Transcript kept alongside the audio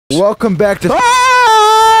Welcome back to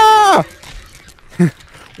ah!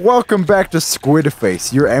 Welcome back to Squid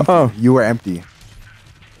Face. You're empty. Oh. You are empty.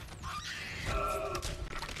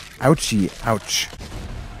 Ouchie, ouch.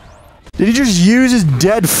 Did he just use his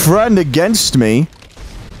dead friend against me?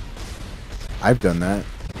 I've done that.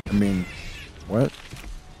 I mean, what?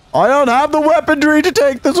 I don't have the weaponry to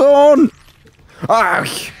take this on! Ah!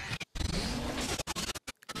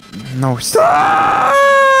 No. Ah!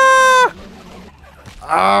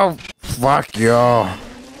 Oh, fuck you.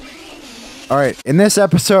 Alright, in this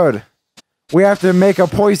episode, we have to make a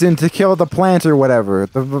poison to kill the plant or whatever.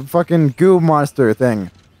 The fucking goo monster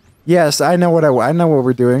thing. Yes, I know what I know what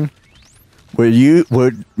we're doing.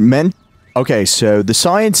 We're meant... Okay, so the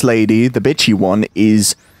science lady, the bitchy one,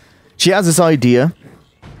 she has this idea.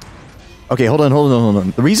 Okay, hold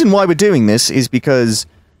on. The reason why we're doing this is because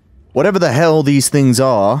whatever the hell these things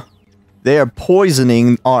are, they are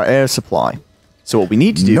poisoning our air supply. So what we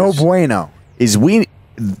need to do No bueno. is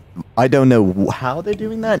I don't know how they're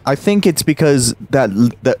doing that. I think it's because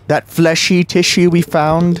that fleshy tissue we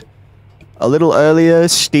found a little earlier,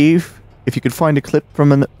 Steve, if you could find a clip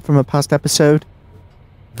from a past episode.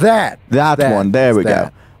 That one. There we go.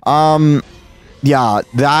 Yeah,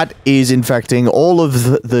 that is infecting all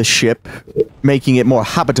of the ship, making it more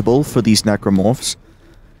habitable for these necromorphs.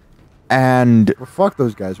 And Well, fuck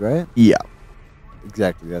those guys, right? yeah.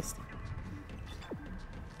 Exactly, that's...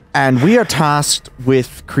 And we are tasked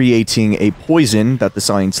with creating a poison that the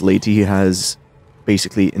science lady has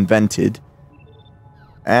basically invented.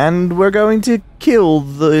 And we're going to kill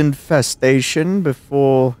the infestation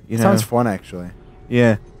before, you know... Sounds fun, actually.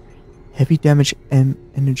 Yeah. Heavy damage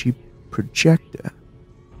energy projector.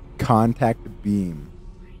 Contact beam.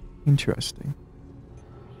 Interesting.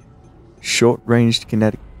 Short-ranged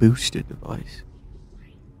kinetic booster device.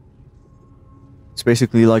 It's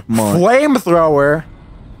basically like mine. Flamethrower!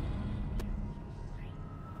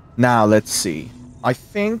 Now, let's see. I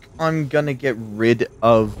think I'm gonna get rid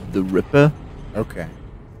of the Ripper. Okay.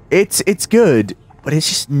 It's good, but it's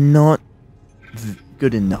just not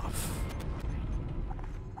good enough.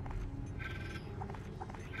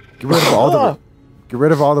 Get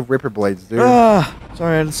rid of all the Ripper blades, dude. Sorry,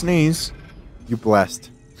 I had to sneeze. You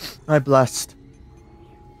blessed. I blessed.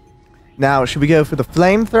 Now, should we go for the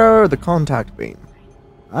flamethrower or the contact beam?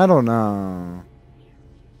 I don't know.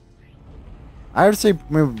 I would say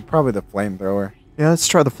maybe probably the flamethrower. Yeah, let's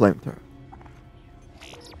try the flamethrower.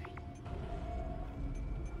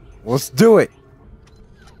 Let's do it.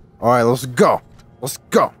 All right, let's go. Let's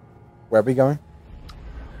go. Where are we going?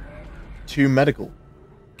 To medical.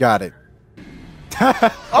 Got it.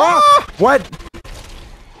 Oh! What?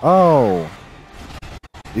 Oh.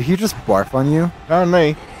 Did he just barf on you? Not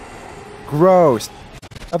me. Gross.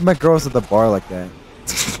 I've met girls at the bar like that.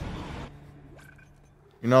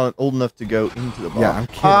 You're not old enough to go into the bar. Yeah, I'm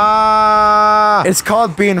kidding. It's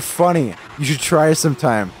called being funny. You should try it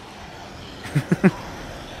sometime.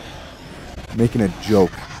 Making a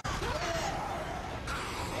joke.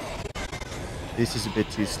 This is a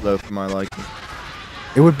bit too slow for my liking.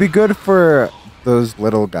 It would be good for those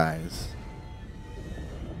little guys.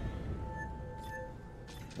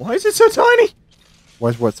 Why is it so tiny?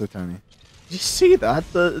 What's so tiny? Did you see that?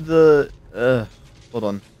 Hold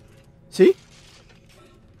on. See?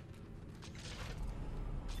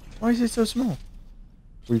 Why is it so small?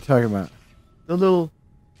 What are you talking about? The little...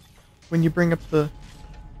 When you bring up the...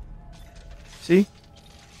 See?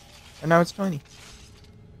 And now it's tiny.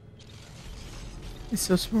 It's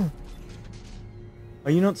so small.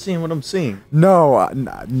 Are you not seeing what I'm seeing? No,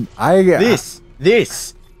 I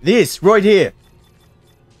This right here.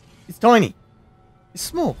 It's tiny. It's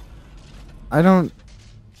small. I don't...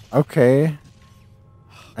 Okay.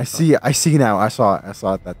 I see now. I saw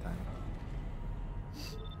it that time.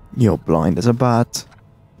 You're blind as a bat.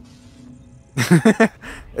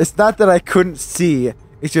 It's not that I couldn't see.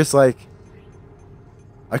 It's just like...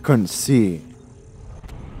 I couldn't see.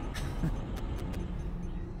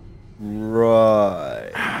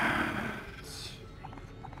 Right.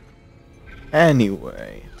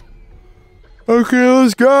 Anyway. Okay,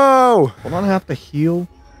 let's go! Hold on, I have to heal.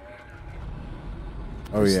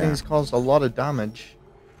 Oh, These yeah. things caused a lot of damage.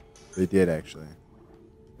 They did, actually.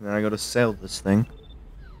 And then I gotta sell this thing.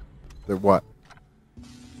 They're what?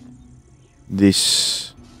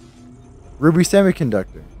 This... Ruby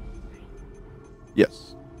semiconductor.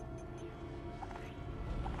 Yes.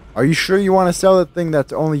 Are you sure you want to sell the thing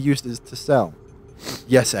that's only used to sell?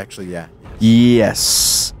 Yes, actually, yeah.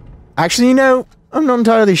 Yes. Actually, you know, I'm not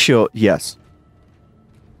entirely sure. Yes.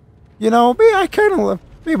 You know, I kind of...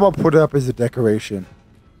 Maybe I'll put it up as a decoration.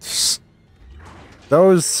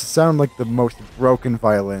 Those sound like the most broken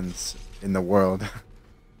violins in the world.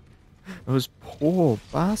 Those poor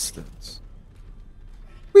bastards.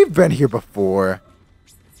 We've been here before.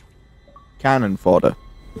 Cannon fodder.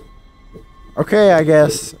 Okay, I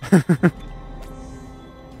guess.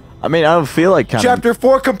 I mean, I don't feel like cannon. Chapter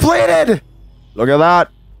 4 completed! Look at that.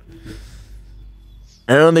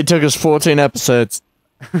 It only took us 14 episodes.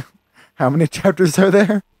 How many chapters are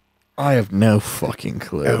there? I have no fucking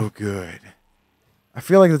clue. Oh, good. I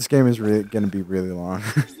feel like this game is really gonna be really long.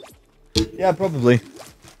 Yeah, probably.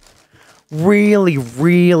 Really,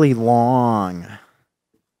 really long.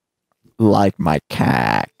 Like my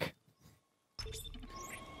cack.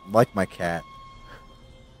 Like my cat.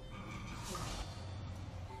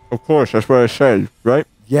 Of course, that's what I said, right?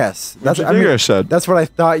 Yes, That's what I said. That's what I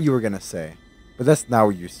thought you were gonna say, but that's not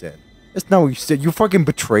what you said. That's not what you said. You fucking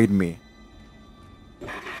betrayed me.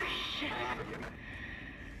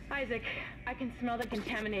 Isaac, I can smell the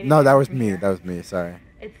contaminated. No, that air was from me. here. That was me. Sorry.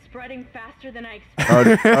 It's spreading faster than I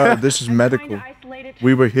expected. This is I'm medical. trying to isolate it,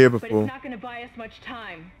 We were here but before. it's not going to buy us much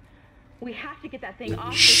time. We have to get that thing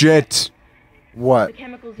off. Shit. What? The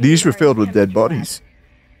chemicals These in were our filled with dead chemistry lab. bodies.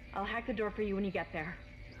 I'll hack the door for you when you get there.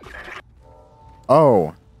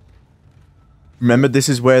 Oh. Remember, this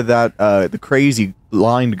is where that the crazy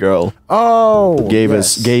blind girl Oh.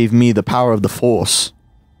 gave me the power of the Force.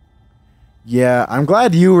 Yeah, I'm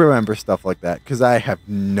glad you remember stuff like that, because I have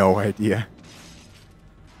no idea.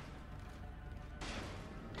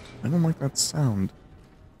 I don't like that sound.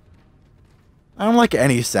 I don't like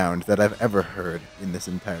any sound that I've ever heard in this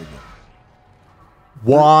entire game.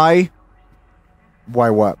 Why? Why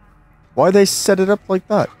what? Why they set it up like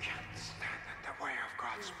that?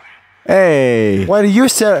 Hey. Why do you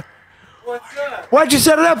set? What's up? Why'd you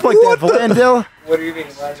set it up like What that, the- Valandil? What do you mean?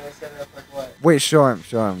 Why did I set it up like what? Wait, show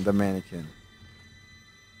him the mannequin.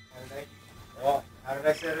 How did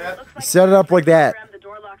I set it up? Looks You set it up like that. The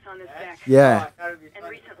door locks on this deck. Yeah. I thought it'd be And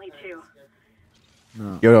funny. recently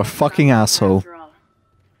too. You're a fucking asshole. After all,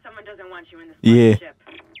 someone doesn't want you in this Yeah. ship.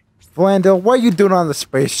 Valandil, what are you doing on the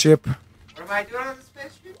spaceship? What am I doing on the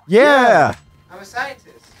spaceship? Yeah. I'm a scientist.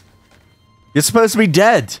 You're supposed to be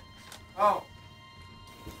dead. Oh.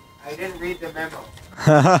 I didn't read the memo.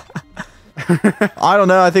 I don't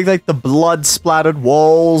know. I think like the blood splattered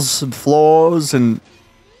walls and floors and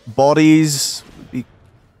bodies would be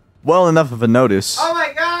well enough of a notice. Oh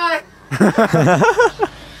my god!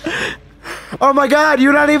 Oh my God,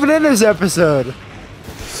 you're not even in this episode.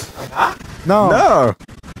 I'm not? No. No,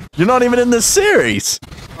 you're not even in this series.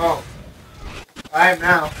 Oh. I am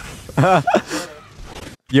now.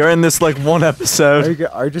 You're in this like one episode.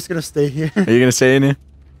 Are you just gonna stay here? Are you gonna stay in here?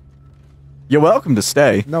 You're welcome to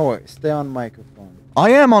stay. No, wait, stay on microphone. I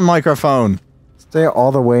am on microphone. Stay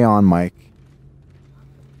all the way on mic.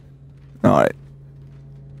 Alright.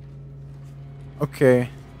 Okay.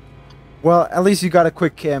 Well, at least you got a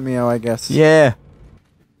quick cameo, I guess. Yeah.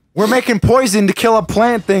 We're making poison to kill a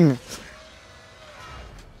plant thing.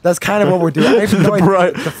 That's kind of what we're doing. I have no idea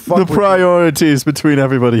what the fuck the we're doing. priorities between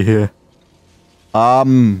everybody here.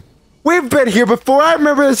 We've been here before. I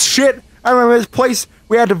remember this shit. I remember this place.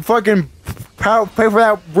 We had to fucking pay for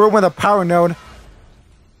that room with a power node.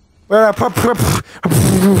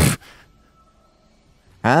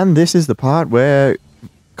 And this is the part where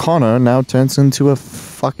Connor now turns into a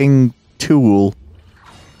fucking tool.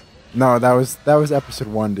 No, that was episode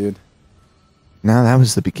 1, dude. Now that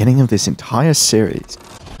was the beginning of this entire series.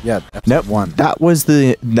 Yeah, episode Nope, 1. that was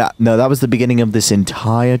the that was the beginning of this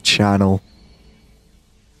entire channel.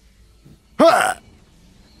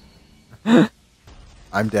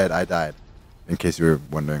 I'm dead. I died. In case you were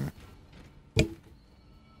wondering.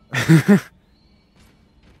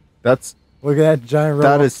 That's Look at that giant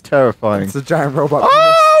robot. that is terrifying. It's a giant robot.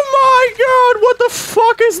 Oh my god! What the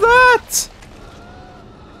fuck is that?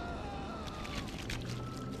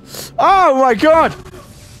 Oh my god!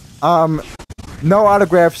 No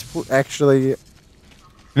autographs, actually.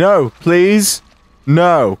 No, please,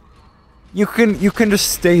 no. You can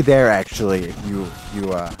just stay there, actually, if you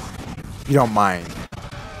don't mind.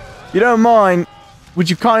 You don't mind? Would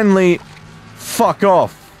you kindly fuck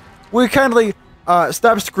off? Will you kindly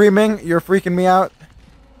stop screaming? You're freaking me out.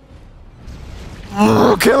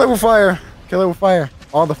 Kill it with fire. Kill it with fire.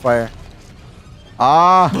 All the fire.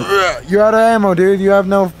 Ah, You're out of ammo, dude. You have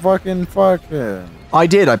no fucking fuck. I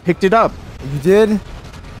did. I picked it up. You did?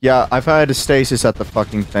 Yeah, I've had a stasis at the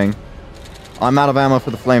fucking thing. I'm out of ammo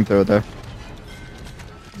for the flamethrower though.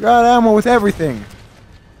 You're out of ammo with everything.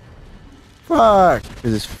 Fuck.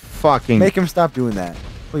 This is fucking. Make him stop doing that.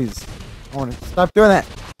 Please. I want to stop doing that.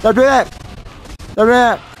 Stop doing that. Stop doing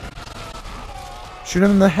that. Shoot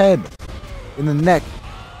him in the head. In the neck.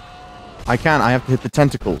 I can't. I have to hit the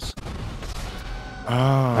tentacles. Oh.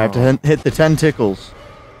 I have to hit the tentacles.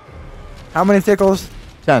 How many tickles?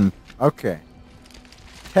 10. Okay.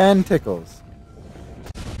 10 tickles.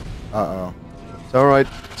 Uh-oh. It's alright.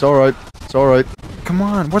 It's alright. It's alright. Come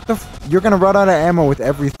on, what the you're gonna run out of ammo with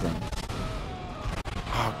everything.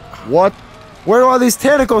 What? Where do all these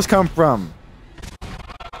tentacles come from?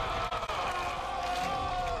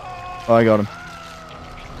 Oh, I got him.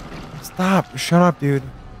 Stop. Shut up, dude.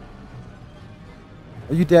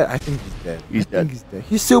 Are you dead? I think he's dead. He's dead. He's dead.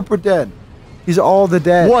 He's super dead. He's all the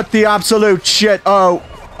dead. What the absolute shit? Oh,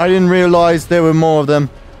 I didn't realize there were more of them.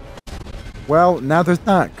 Well, now there's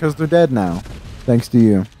not, because they're dead now. Thanks to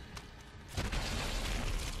you.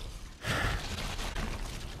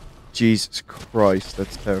 Jesus Christ,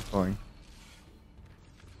 that's terrifying.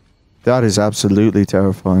 That is absolutely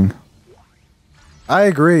terrifying. I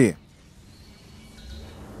agree.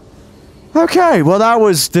 Okay, well that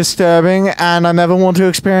was disturbing, and I never want to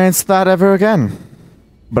experience that ever again.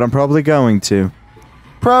 But I'm probably going to.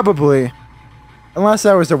 Probably. Unless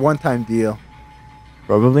that was a one-time deal.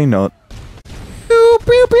 Probably not. Pew,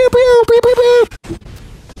 pew, pew, pew, pew, pew, pew.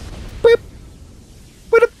 Beep.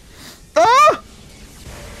 What a- Ah!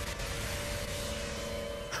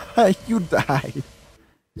 You died. I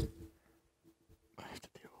have to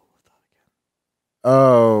deal with that again.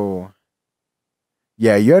 Oh.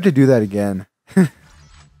 Yeah, you have to do that again.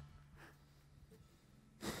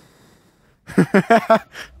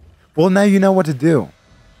 Well, now you know what to do.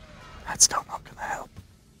 That's still not gonna help.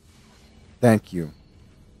 Thank you.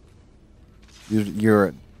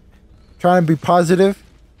 You're trying to be positive,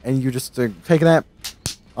 and you just taking that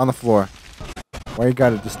on the floor. Why you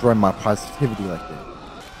gotta destroy my positivity like that?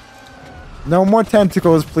 No more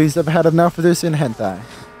tentacles, please. I've had enough of this in hentai.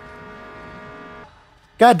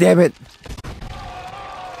 God damn it.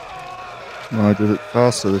 No, I did it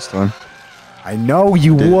faster this time. I know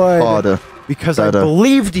you Did it would. harder. Because Better. I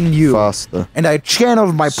believed in you. Faster. And I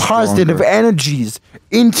channeled my positive Stronger. energies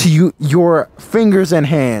into your fingers and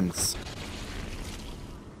hands.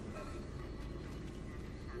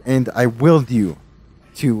 And I willed you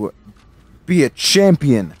to be a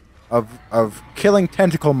champion of killing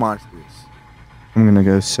tentacle monsters. I'm gonna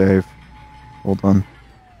go save. Hold on.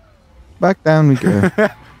 Back down we go.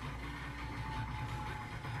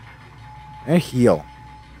 And heal.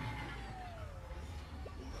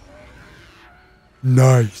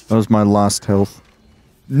 Nice. That was my last health.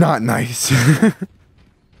 Not nice.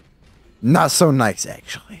 Not so nice,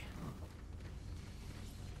 actually.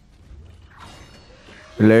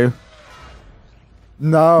 Hello?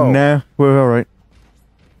 No. No, we're alright.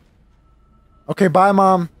 Okay, bye,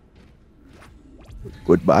 Mom.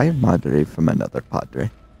 Goodbye, Madre from another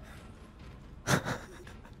Padre.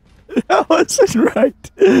 That wasn't right.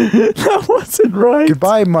 That wasn't right.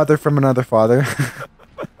 Goodbye, Mother from another father.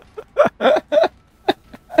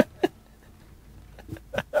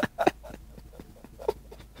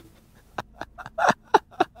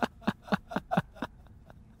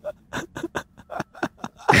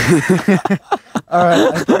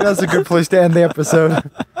 Alright, I think that's a good place to end the episode.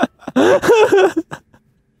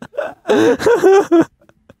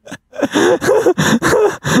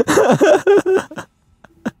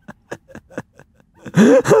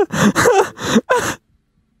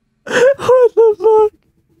 What the fuck?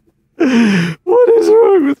 What is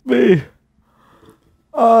wrong with me?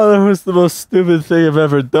 Oh, that was the most stupid thing I've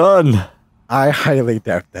ever done. I highly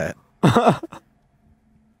doubt that.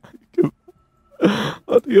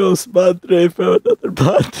 Adios, Madre, from another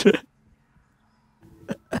Padre.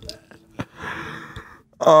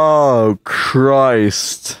 Oh,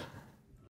 Christ.